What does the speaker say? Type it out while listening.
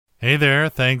Hey there,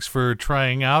 thanks for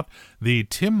trying out the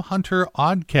Tim Hunter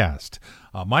Oddcast.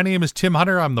 My name is Tim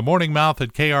Hunter. I'm the morning mouth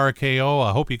at KRKO.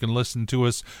 I hope you can listen to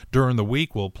us during the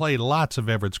week. We'll play lots of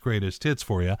Everett's greatest hits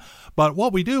for you. But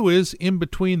what we do is, in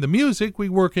between the music, we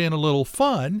work in a little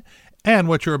fun. And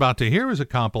what you're about to hear is a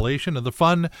compilation of the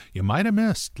fun you might have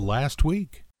missed last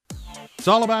week. It's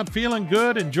all about feeling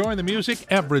good, enjoying the music,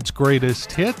 Everett's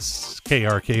greatest hits.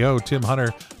 KRKO, Tim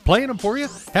Hunter, playing them for you,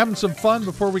 having some fun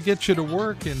before we get you to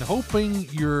work, and hoping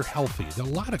you're healthy. There's a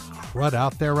lot of crud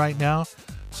out there right now,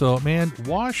 so man,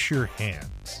 wash your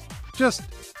hands.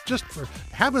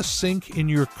 Have a sink in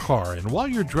your car, and while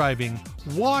you're driving,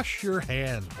 wash your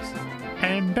hands.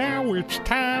 And now it's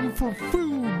time for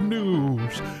food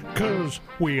news, 'cause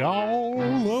we all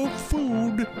love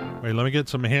food. Wait, let me get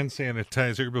some hand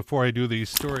sanitizer before I do these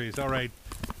stories. All right,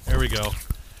 there we go.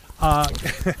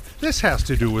 This has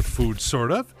to do with food,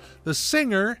 sort of. The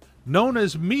singer, known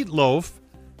as Meatloaf,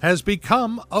 has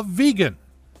become a vegan.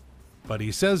 But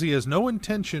he says he has no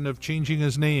intention of changing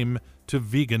his name to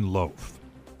Vegan Loaf.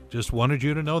 Just wanted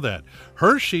you to know that.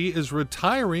 Hershey is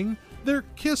retiring their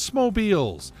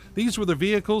Kissmobiles. These were the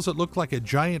vehicles that looked like a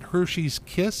giant Hershey's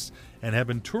Kiss and have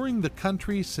been touring the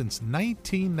country since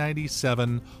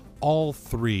 1997. All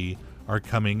three are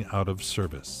coming out of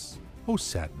service. Oh,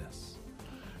 sadness.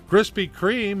 Krispy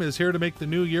Kreme is here to make the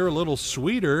new year a little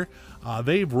sweeter.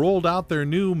 They've rolled out their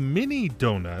new mini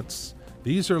donuts.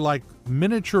 These are like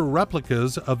miniature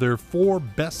replicas of their 4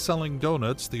 best-selling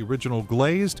donuts, the original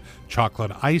glazed,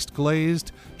 chocolate iced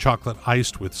glazed, chocolate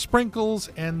iced with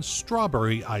sprinkles, and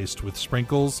strawberry iced with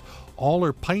sprinkles. All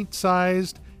are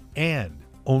pint-sized and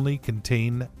only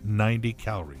contain 90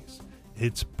 calories.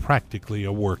 It's practically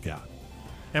a workout.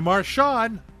 And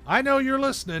Marshawn, I know you're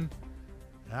listening.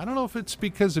 I don't know if it's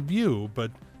because of you, but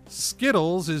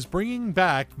Skittles is bringing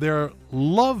back their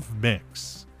Love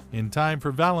Mix in time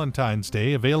for Valentine's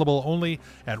Day, available only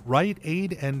at Rite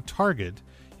Aid and Target.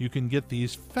 You can get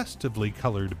these festively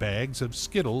colored bags of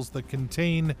Skittles that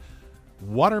contain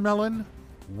watermelon,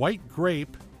 white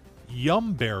grape,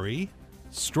 yumberry,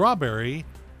 strawberry,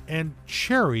 and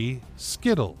cherry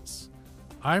Skittles.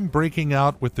 I'm breaking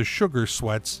out with the sugar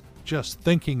sweats just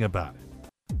thinking about it.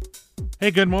 Hey,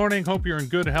 good morning. Hope you're in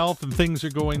good health and things are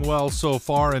going well so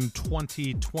far in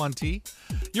 2020.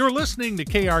 You're listening to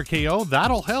KRKO.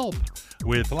 That'll help,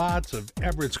 with lots of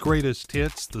Everett's greatest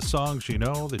hits, the songs you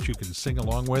know that you can sing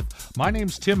along with. My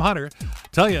name's Tim Hunter.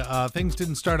 Tell you, things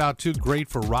didn't start out too great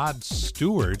for Rod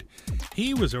Stewart.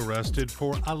 He was arrested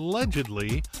for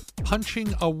allegedly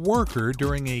punching a worker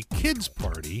during a kids'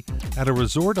 party at a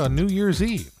resort on New Year's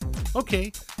Eve.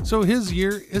 Okay, so his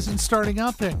year isn't starting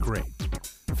out that great.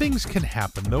 Things can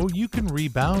happen, though. You can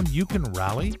rebound, you can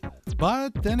rally,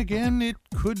 but then again, it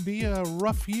could be a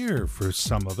rough year for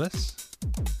some of us.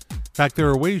 In fact, there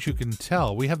are ways you can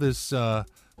tell. We have this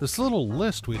little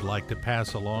list we'd like to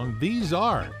pass along. These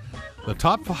are the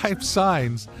top 5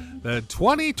 signs that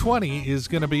 2020 is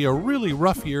going to be a really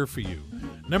rough year for you.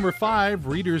 Number 5,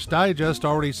 Reader's Digest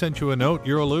already sent you a note.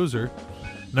 You're a loser.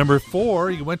 Number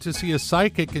 4, you went to see a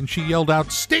psychic and she yelled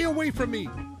out, "Stay away from me!"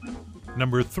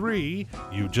 Number 3,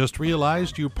 you just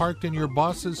realized you parked in your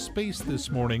boss's space this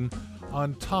morning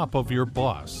on top of your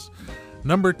boss.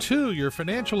 Number 2, your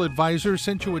financial advisor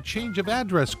sent you a change of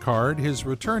address card. His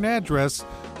return address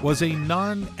was a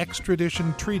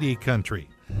non-extradition treaty country.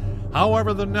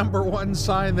 However, the number 1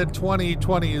 sign that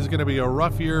 2020 is going to be a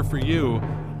rough year for you,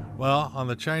 well, on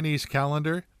the Chinese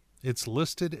calendar, it's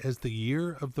listed as the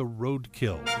year of the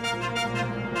roadkill.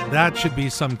 That should be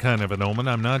some kind of an omen.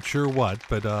 I'm not sure what,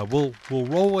 but we'll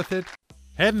roll with it.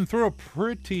 Heading through a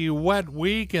pretty wet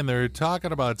week, and they're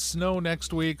talking about snow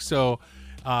next week, so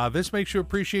this makes you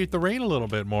appreciate the rain a little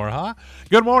bit more, huh?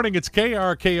 Good morning, it's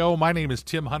KRKO. My name is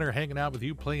Tim Hunter, hanging out with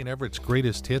you, playing Everett's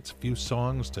greatest hits, a few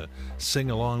songs to sing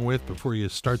along with before you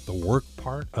start the work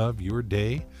part of your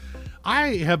day.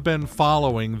 I have been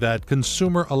following that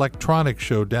Consumer Electronics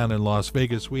Show down in Las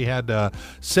Vegas. We had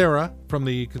Sarah from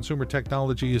the Consumer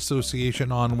Technology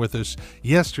Association on with us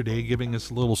yesterday, giving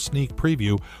us a little sneak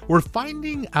preview. We're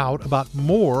finding out about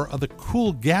more of the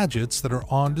cool gadgets that are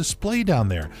on display down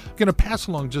there. I'm going to pass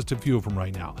along just a few of them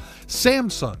right now.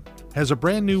 Samsung has a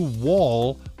brand new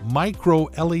wall micro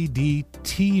LED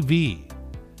TV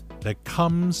that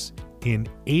comes in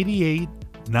 88,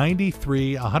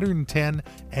 93, 110,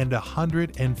 and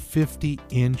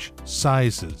 150-inch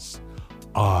sizes.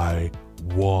 I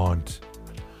want.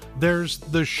 There's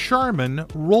the Charmin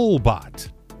Rollbot.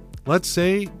 Let's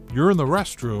say you're in the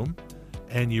restroom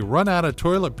and you run out of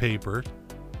toilet paper.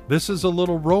 This is a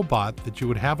little robot that you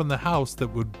would have in the house that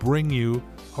would bring you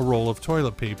a roll of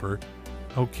toilet paper.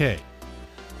 Okay.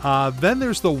 Then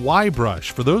there's the Y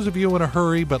brush. For those of you in a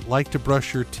hurry but like to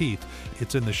brush your teeth,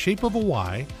 it's in the shape of a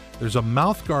Y. There's a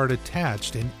mouth guard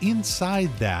attached, and inside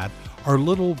that are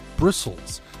little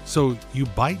bristles. So you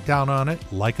bite down on it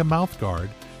like a mouth guard,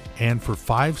 and for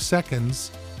 5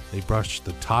 seconds, they brush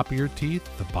the top of your teeth,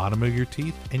 the bottom of your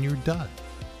teeth, and you're done.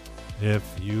 If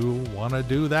you want to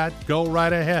do that, go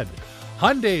right ahead.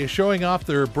 Hyundai is showing off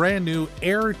their brand new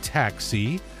Air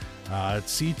Taxi. It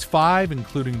seats 5,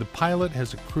 including the pilot,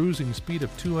 has a cruising speed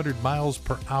of 200 miles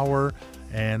per hour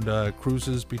and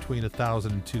cruises between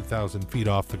 1,000 and 2,000 feet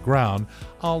off the ground.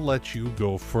 I'll let you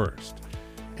go first.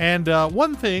 And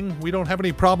one thing we don't have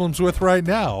any problems with right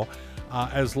now,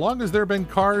 as long as there have been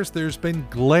cars, there's been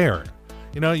glare.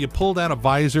 You know, you pull down a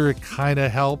visor, it kind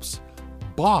of helps.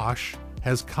 Bosch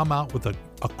has come out with a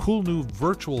cool new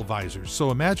virtual visor.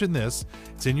 So imagine this,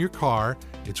 it's in your car,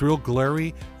 it's real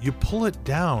glary, you pull it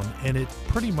down and it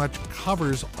pretty much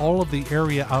covers all of the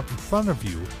area out in front of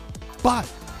you,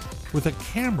 but with a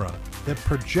camera that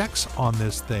projects on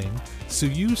this thing so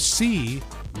you see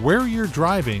where you're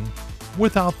driving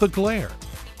without the glare.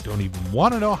 Don't even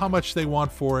want to know how much they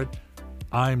want for it.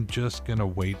 I'm just gonna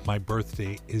wait. My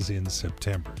birthday is in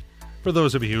September. For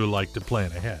those of you who like to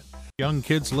plan ahead. Young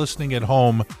kids listening at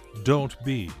home, don't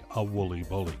be a woolly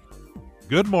bully.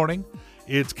 Good morning.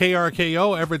 It's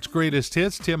KRKO, Everett's Greatest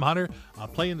Hits. Tim Hunter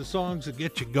playing the songs that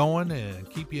get you going and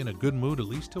keep you in a good mood, at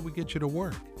least till we get you to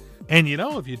work. And you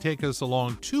know, if you take us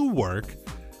along to work,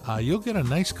 you'll get a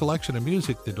nice collection of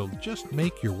music that'll just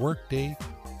make your workday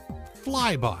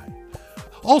fly by.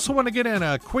 Also want to get in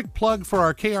a quick plug for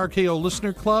our KRKO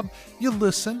Listener Club. You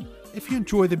listen. If you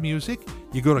enjoy the music,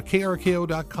 you go to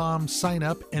krko.com, sign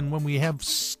up, and when we have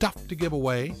stuff to give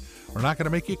away, we're not going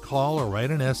to make you call or write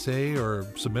an essay or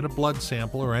submit a blood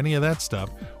sample or any of that stuff.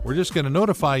 We're just going to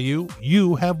notify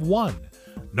you have won.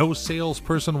 No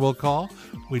salesperson will call.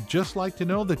 We'd just like to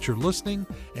know that you're listening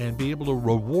and be able to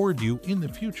reward you in the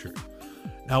future.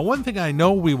 Now, one thing I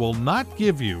know we will not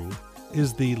give you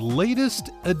is the latest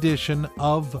edition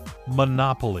of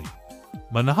Monopoly.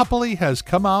 Monopoly has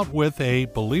come out with a,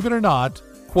 believe it or not,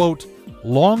 quote,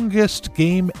 longest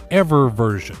game ever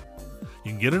version.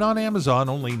 You can get it on Amazon,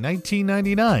 only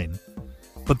 $19.99,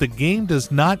 but the game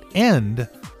does not end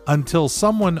until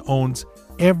someone owns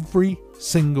every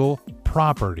single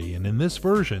property. And in this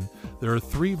version, there are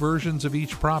 3 versions of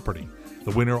each property.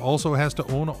 The winner also has to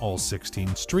own all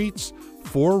 16 streets,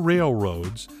 4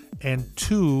 railroads, and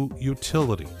 2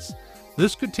 utilities.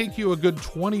 This could take you a good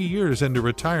 20 years into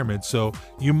retirement, so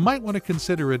you might want to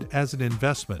consider it as an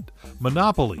investment.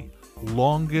 Monopoly,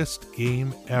 longest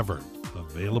game ever.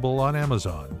 Available on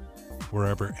Amazon,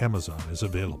 wherever Amazon is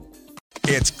available.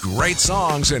 It's great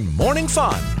songs and morning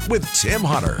fun with Tim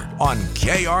Hunter on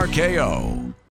KRKO.